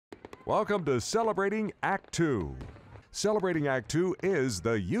Welcome to Celebrating Act Two. Celebrating Act Two is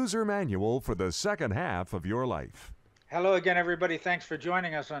the user manual for the second half of your life. Hello again, everybody. Thanks for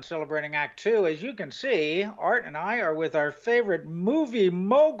joining us on Celebrating Act Two. As you can see, Art and I are with our favorite movie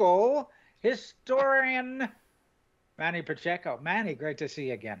mogul, historian, Manny Pacheco. Manny, great to see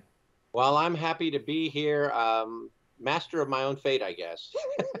you again. Well, I'm happy to be here, master of my own fate, I guess.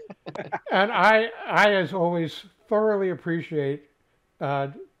 And I, as always, thoroughly appreciate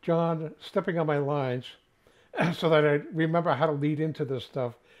John stepping on my lines so that I remember how to lead into this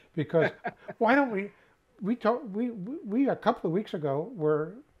stuff. Because why don't we a couple of weeks ago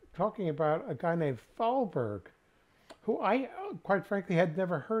were talking about a guy named Thalberg, who I, quite frankly, had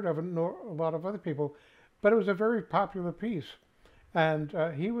never heard of, nor a lot of other people, but it was a very popular piece. And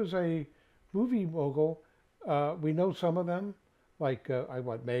he was a movie mogul. We know some of them, like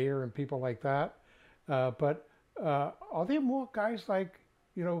Mayer and people like that. But are there more guys like,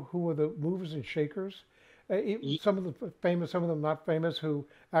 who were the movers and shakers? Some of them famous, some of them not famous, who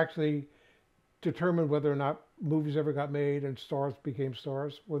actually determined whether or not movies ever got made and stars became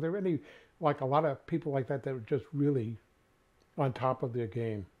stars. Were there any, like a lot of people like that were just really on top of their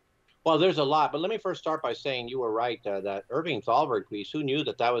game? Well, there's a lot, but let me first start by saying you were right. That Irving Thalberg piece, who knew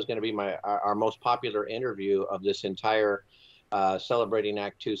that that was going to be our most popular interview of this entire Celebrating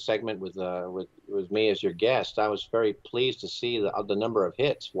Act Two segment with me as your guest. I was very pleased to see the number of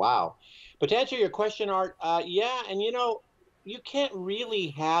hits. Wow. But to answer your question, Art, yeah, and you can't really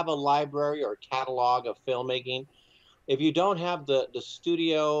have a library or catalog of filmmaking if you don't have the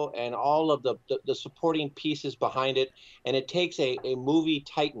studio and all of the supporting pieces behind it. And it takes a movie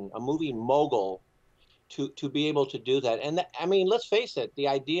titan, a movie mogul to be able to do that. And I mean, let's face it, the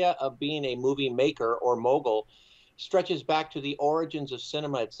idea of being a movie maker or mogul stretches back to the origins of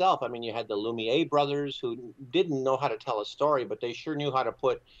cinema itself. I mean, you had the Lumiere brothers who didn't know how to tell a story, but they sure knew how to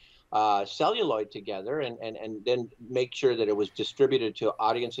put celluloid together and then make sure that it was distributed to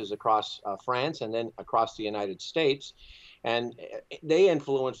audiences across France and then across the United States. And they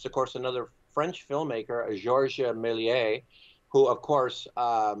influenced, of course, another French filmmaker, Georges Méliès, who, of course,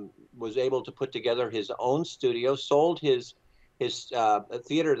 was able to put together his own studio, sold his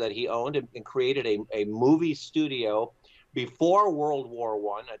theater that he owned, and created a movie studio before World War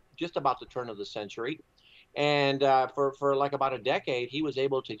I, just about the turn of the century. And for like about a decade, he was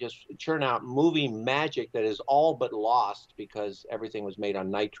able to just churn out movie magic that is all but lost because everything was made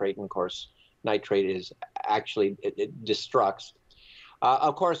on nitrate. And of course, nitrate is actually, it destructs.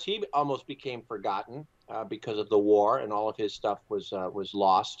 Of course, he almost became forgotten because of the war, and all of his stuff was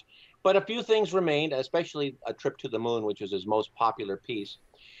lost. But a few things remained, especially A Trip to the Moon, which was his most popular piece.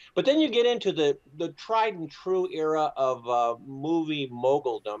 But then you get into the tried and true era of movie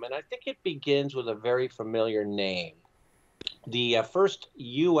moguldom, and I think it begins with a very familiar name. The first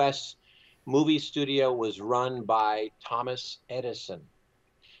U.S. movie studio was run by Thomas Edison.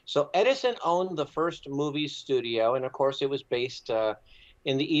 So Edison owned the first movie studio, and of course it was based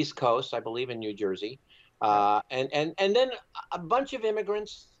in the East Coast, I believe in New Jersey. And then a bunch of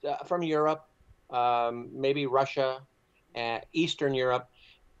immigrants from Europe, maybe Russia, Eastern Europe,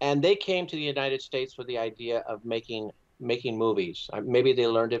 and they came to the United States with the idea of making movies. Maybe they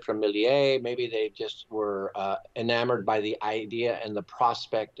learned it from Méliès. Maybe they just were enamored by the idea and the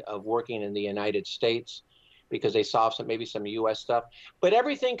prospect of working in the United States because they saw maybe some U.S. stuff. But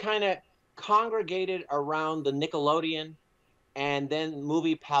everything kind of congregated around the Nickelodeon and then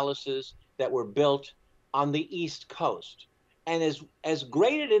movie palaces that were built on the East Coast. And as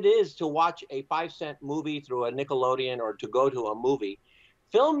great as it is to watch a 5-cent movie through a Nickelodeon or to go to a movie,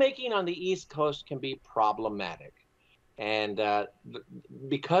 filmmaking on the East Coast can be problematic. And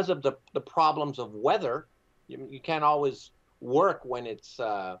because of the problems of weather, you can't always work when it's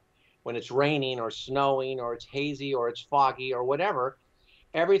raining or snowing or it's hazy or it's foggy or whatever.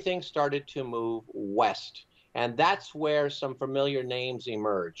 Everything started to move west. And that's where some familiar names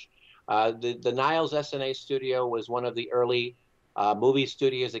emerge. The Niles S&A studio was one of the early movie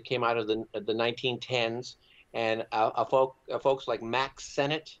studios that came out of the 1910s. And folks like Mack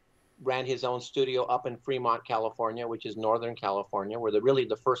Sennett ran his own studio up in Fremont, California, which is Northern California, where really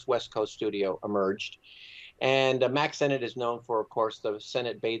the first West Coast studio emerged. And Mack Sennett is known for, of course, the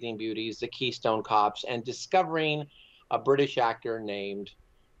Sennett Bathing Beauties, the Keystone Cops, and discovering a British actor named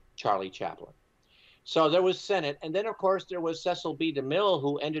Charlie Chaplin. So there was Sennett. And then, of course, there was Cecil B. DeMille,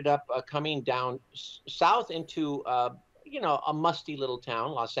 who ended up coming down south into, a musty little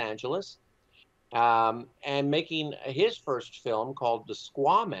town, Los Angeles, and making his first film called The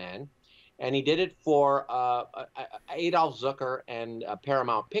Squaw Man. And he did it for Adolph Zucker and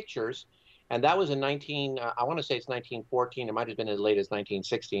Paramount Pictures. And that was in I want to say it's 1914. It might have been as late as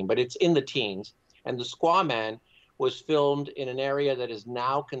 1916, but it's in the teens. And The Squaw Man was filmed in an area that is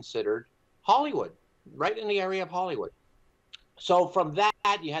now considered Hollywood, right in the area of Hollywood. So from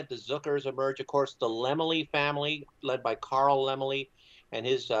that, you had the Zuckers emerge. Of course, the Laemmle family, led by Carl Laemmle, and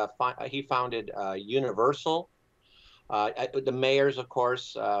he founded Universal. The Mayers, of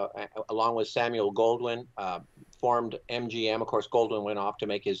course, along with Samuel Goldwyn, formed MGM. Of course, Goldwyn went off to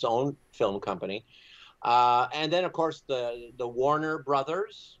make his own film company. And then, of course, the Warner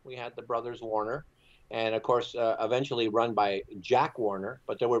brothers. We had the brothers Warner. And, of course, eventually run by Jack Warner.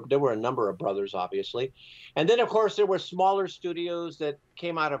 But there were a number of brothers, obviously. And then, of course, there were smaller studios that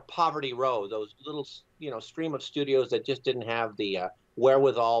came out of Poverty Row, those little, stream of studios that just didn't have the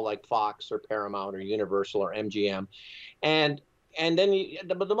wherewithal like Fox or Paramount or Universal or MGM. And then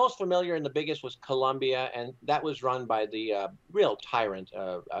the most familiar and the biggest was Columbia, and that was run by the real tyrant,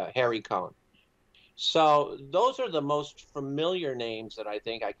 Harry Cohn. So those are the most familiar names that I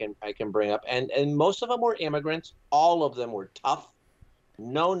think I can bring up, and most of them were immigrants. All of them were tough,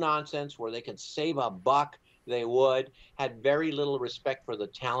 no nonsense, where they could save a buck, they would. Had very little respect for the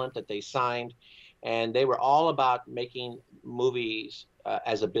talent that they signed, and they were all about making movies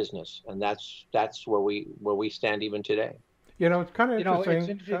as a business, and that's where we stand even today. It's kind of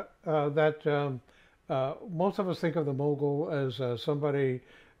interesting that most of us think of the mogul as somebody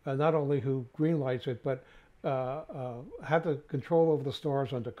not only who greenlights it, but had the control over the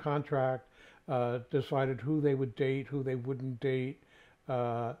stars under contract, decided who they would date, who they wouldn't date,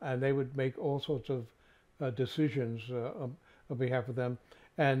 and they would make all sorts of decisions on behalf of them.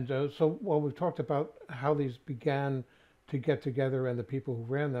 And so while we've talked about how these began to get together and the people who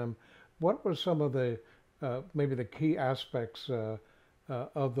ran them, what were some of the maybe the key aspects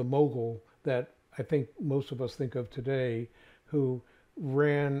of the mogul that I think most of us think of today, who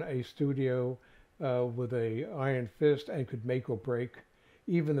ran a studio with a iron fist and could make or break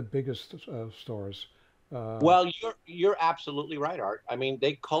even the biggest stars? Well, you're absolutely right, Art. I mean,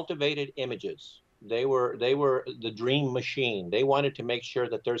 they cultivated images. They were the dream machine. They wanted to make sure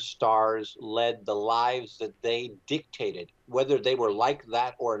that their stars led the lives that they dictated, whether they were like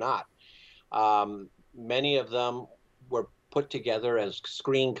that or not. Many of them were put together as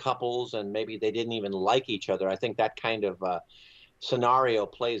screen couples, and maybe they didn't even like each other. I think that kind of scenario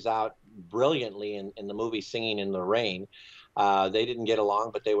plays out brilliantly in the movie Singing in the Rain. They didn't get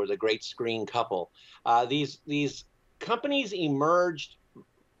along, but they were the great screen couple. These companies emerged,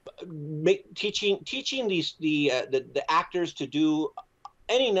 teaching the actors to do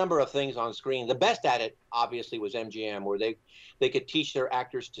any number of things on screen. The best at it, obviously, was MGM, where they could teach their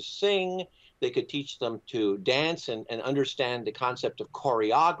actors to sing. They could teach them to dance and understand the concept of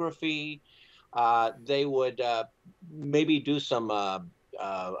choreography. They would maybe do some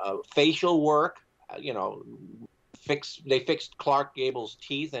facial work. They fixed Clark Gable's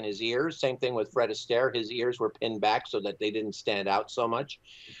teeth and his ears. Same thing with Fred Astaire. His ears were pinned back so that they didn't stand out so much.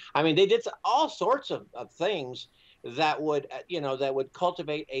 I mean, they did all sorts of things that would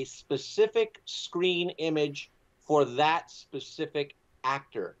cultivate a specific screen image for that specific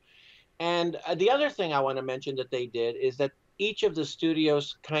actor. And the other thing I want to mention that they did is that each of the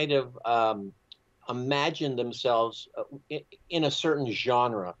studios kind of imagined themselves in a certain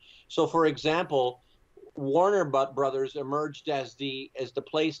genre. So, for example, Warner Brothers emerged as the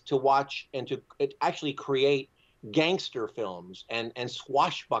place to watch and to actually create gangster films and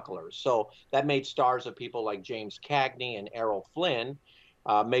swashbucklers. So that made stars of people like James Cagney and Errol Flynn,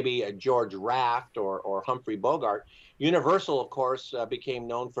 maybe George Raft or Humphrey Bogart. Universal, of course, became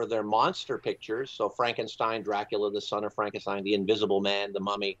known for their monster pictures. So Frankenstein, Dracula, the Son of Frankenstein, The Invisible Man, The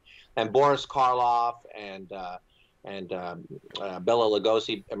Mummy, and Boris Karloff and Bela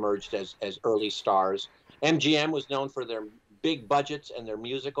Lugosi emerged as early stars. MGM was known for their big budgets and their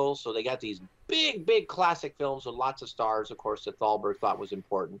musicals, so they got these big classic films with lots of stars, of course, that Thalberg thought was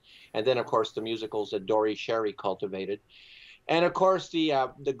important. And then, of course, the musicals that Dory Sherry cultivated. And, of course,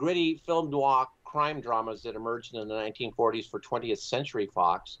 the gritty film noir crime dramas that emerged in the 1940s for 20th Century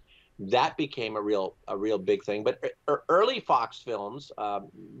Fox, that became a real big thing. But early Fox films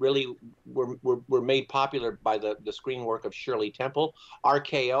really were made popular by the screen work of Shirley Temple.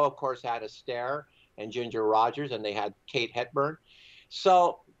 RKO, of course, had Astaire and Ginger Rogers, and they had Kate Hepburn.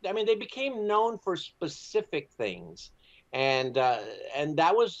 So, I mean, they became known for specific things, and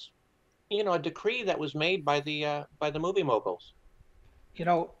that was, a decree that was made by the movie moguls.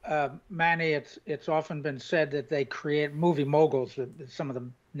 Manny, it's often been said that they create movie moguls. Some of the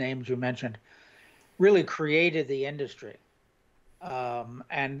names you mentioned really created the industry,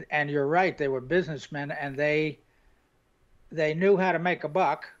 and you're right. They were businessmen, and they knew how to make a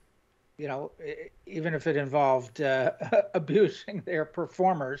buck. even if it involved abusing their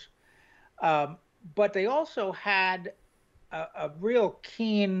performers. But they also had a real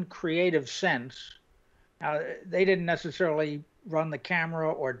keen creative sense. Now, they didn't necessarily run the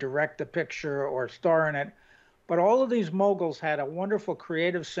camera or direct the picture or star in it, but all of these moguls had a wonderful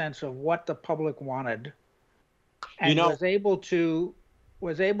creative sense of what the public wanted, and was able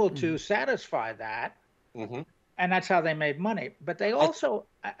to satisfy that, Mhm. and that's how they made money. But they also,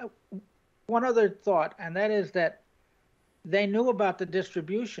 one other thought, and that is that they knew about the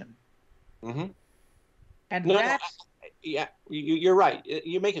distribution, Mhm. and No, that's yeah, you're right.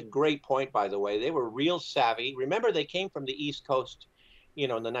 You make a great point, by the way. They were real savvy. Remember, they came from the East Coast, in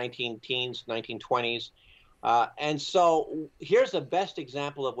the 19 teens, 1920s. And so here's the best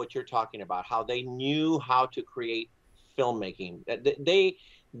example of what you're talking about, how they knew how to create filmmaking.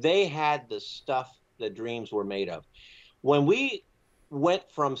 They had the stuff that dreams were made of. When we went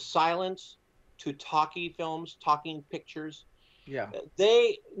from silence to talkie films, talking pictures, yeah,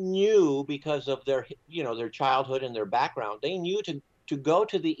 they knew, because of their childhood and their background, they knew to go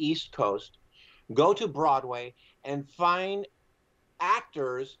to the East Coast, go to Broadway, and find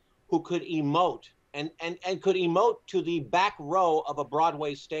actors who could emote and could emote to the back row of a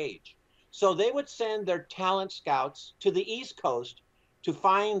Broadway stage. So they would send their talent scouts to the East Coast to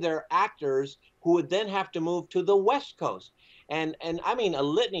find their actors who would then have to move to the West Coast. And I mean, a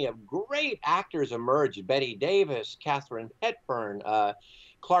litany of great actors emerged: Betty Davis, Katharine Hepburn,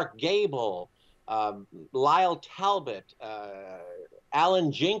 Clark Gable, Lyle Talbot,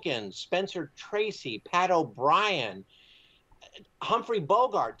 Alan Jenkins, Spencer Tracy, Pat O'Brien, Humphrey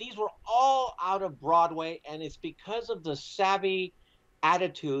Bogart. These were all out of Broadway, and it's because of the savvy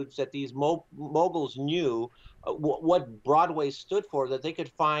attitudes that these moguls knew what Broadway stood for, that they could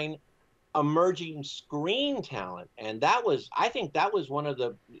find emerging screen talent. And I think that was one of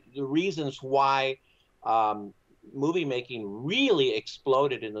the reasons why movie making really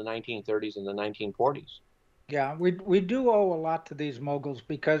exploded in the 1930s and the 1940s. yeah. We do owe a lot to these moguls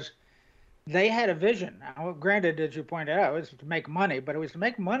because they had a vision. Now, granted, as you pointed out, it was to make money, but it was to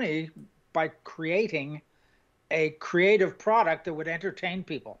make money by creating a creative product that would entertain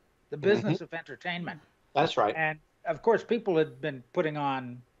people, the Hmm. business of entertainment. That's right. And of course, people had been putting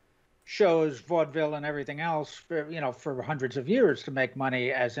on shows, vaudeville, and everything else for hundreds of years to make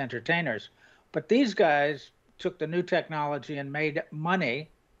money as entertainers. But these guys took the new technology and made money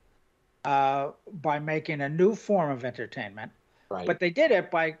by making a new form of entertainment. Right. But they did it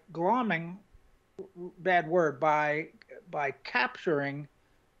by glomming, bad word, by capturing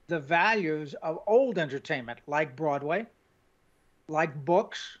the values of old entertainment, like Broadway, like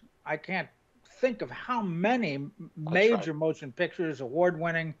books. I can't think of how many That's right. major motion pictures,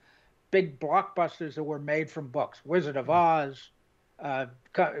 award-winning, big blockbusters that were made from books. Wizard of Oz.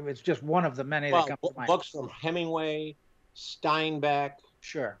 It's just one of the many that Well, come to mind. books from Hemingway, Steinbeck,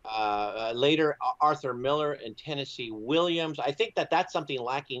 Sure. later Arthur Miller and Tennessee Williams. I think that's something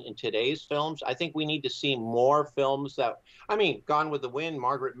lacking in today's films. I think we need to see more films Gone with the Wind,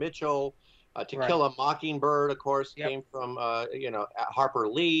 Margaret Mitchell, To Right. Kill a Mockingbird, of course, Yep. came from Harper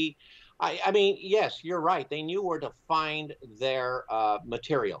Lee. I mean, yes, you're right. They knew where to find their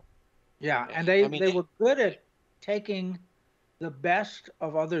material. Yeah, and I mean, they were good at taking the best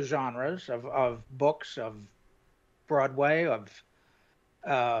of other genres of books, of Broadway, of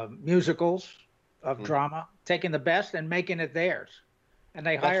musicals, of Mhm. drama, taking the best and making it theirs. And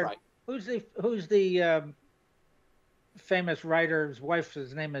they That's hired right. who's the famous writer's wife?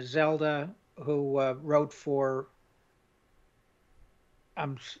 His name is Zelda, who wrote for.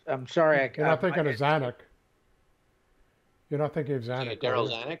 I'm sorry, You're not thinking of Zanuck. You're not thinking of Zanuck. Daryl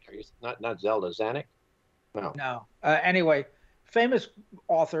Zanuck? Are you not Zelda Zanuck? No. No. Anyway, famous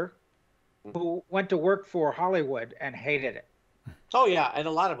author who went to work for Hollywood and hated it. Oh yeah, and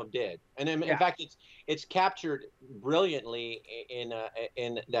a lot of them did. And in Yeah. fact, it's captured brilliantly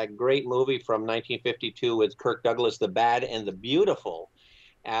in that great movie from 1952 with Kirk Douglas, The Bad and the Beautiful,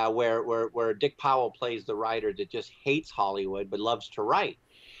 where Dick Powell plays the writer that just hates Hollywood but loves to write.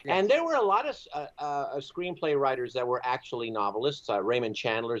 Yes. And there were a lot of screenplay writers that were actually novelists. Raymond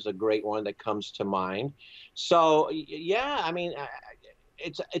Chandler's a great one that comes to mind. So yeah, I mean,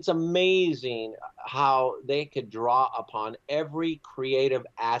 it's amazing how they could draw upon every creative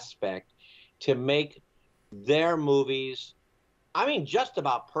aspect to make their movies, I mean, just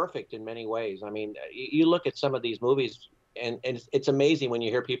about perfect in many ways. I mean, you look at some of these movies, and it's amazing when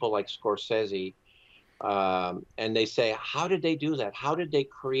you hear people like Scorsese, and they say, how did they do that? How did they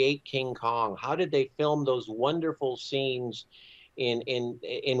create King Kong? How did they film those wonderful scenes in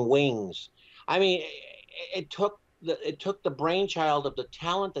Wings? I mean, it took the brainchild of the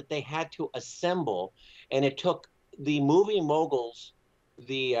talent that they had to assemble, and it took the movie moguls.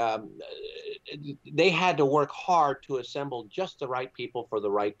 They had to work hard to assemble just the right people for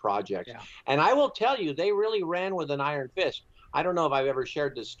the right project. Yeah. And I will tell you, they really ran with an iron fist. I don't know if I've ever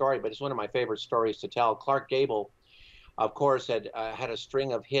shared this story, but it's one of my favorite stories to tell. Clark Gable, of course, had a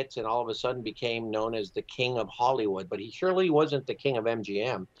string of hits and all of a sudden became known as the king of Hollywood. But he surely wasn't the king of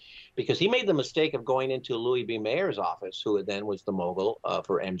MGM, because he made the mistake of going into Louis B. Mayer's office, who then was the mogul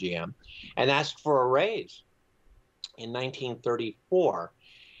for MGM, and asked for a raise in 1934.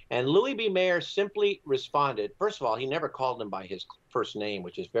 And Louis B. Mayer simply responded. First of all, he never called him by his first name,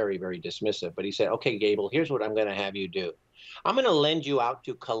 which is very, very dismissive. But he said, okay, Gable, here's what I'm going to have you do. I'm going to lend you out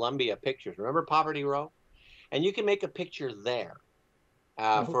to Columbia Pictures. Remember Poverty Row? And you can make a picture there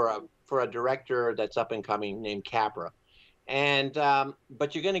for a director that's up and coming named Capra. And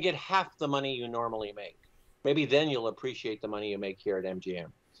but you're going to get half the money you normally make. Maybe then you'll appreciate the money you make here at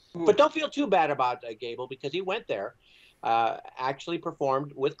MGM. Ooh. But don't feel too bad about Gable, because he went there, actually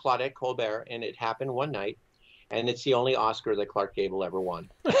performed with Claudette Colbert, and it happened one night. And it's the only Oscar that Clark Gable ever won.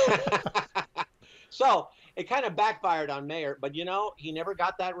 So it kind of backfired on Mayer. But, you know, he never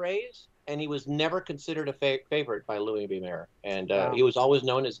got that raise. And he was never considered a favorite by Louis B. Mayer. And he was always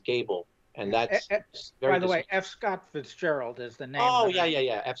known as Gable. And that's very. By the way, F. Scott Fitzgerald is the name. Oh,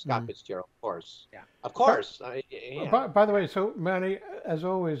 yeah. F. Scott Fitzgerald, of course. Yeah. Of course. Yeah. By the way, so Manny, as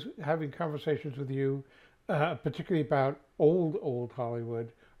always, having conversations with you, particularly about old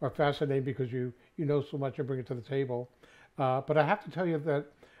Hollywood, are fascinating because you know so much and bring it to the table. But I have to tell you that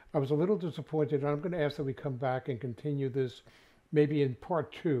I was a little disappointed, and I'm going to ask that we come back and continue this maybe in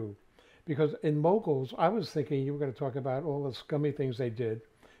part 2. Because in Moguls, I was thinking you were going to talk about all the scummy things they did,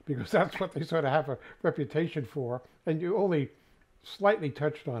 because that's what they sort of have a reputation for, and you only slightly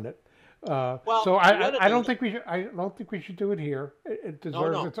touched on it. So I don't think we should. I don't think we should do it here. It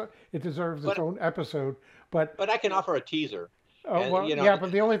deserves it deserves its own episode. But I can offer a teaser. Yeah,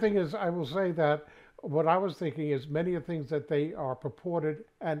 but the only thing is, I will say that what I was thinking is many of the things that they are purported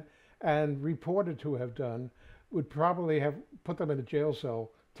and reported to have done would probably have put them in a jail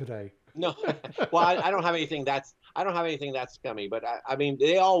cell today. No, well, I don't have anything that's scummy, but I mean,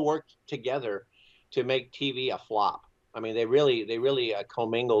 they all worked together to make TV a flop. I mean, they really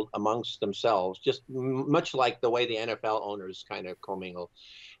commingled amongst themselves, just much like the way the NFL owners kind of commingle,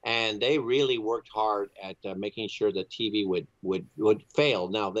 and they really worked hard at making sure that TV would fail.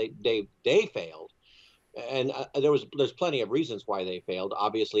 Now they failed, and there's plenty of reasons why they failed.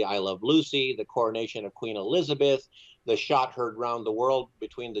 Obviously, I Love Lucy, the coronation of Queen Elizabeth, the shot heard round the world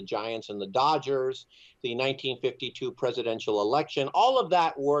between the Giants and the Dodgers, the 1952 presidential election, all of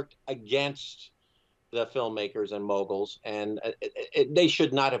that worked against the filmmakers and moguls, and they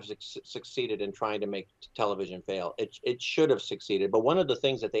should not have succeeded in trying to make television fail. It should have succeeded. But one of the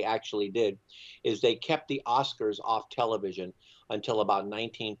things that they actually did is they kept the Oscars off television until about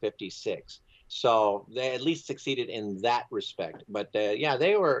 1956. So they at least succeeded in that respect. But yeah,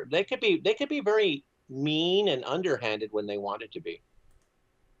 they could be very mean and underhanded when they wanted to be.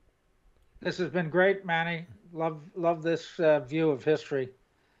 This has been great, Manny. Love this view of history,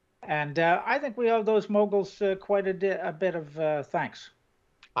 and I think we owe those moguls quite a bit of thanks.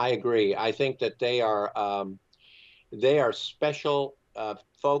 I agree. I think that they are special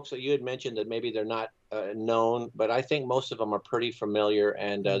folks. You had mentioned that maybe they're not known, but I think most of them are pretty familiar,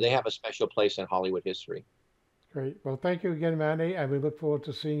 and they have a special place in Hollywood history. Great. Well, thank you again, Manny, and we look forward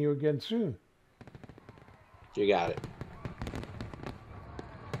to seeing you again soon. You got it.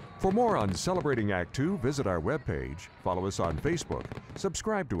 For more on Celebrating Act Two, visit our webpage, follow us on Facebook,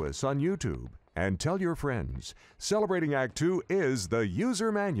 subscribe to us on YouTube, and tell your friends. Celebrating Act Two is the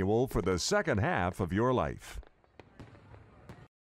user manual for the second half of your life.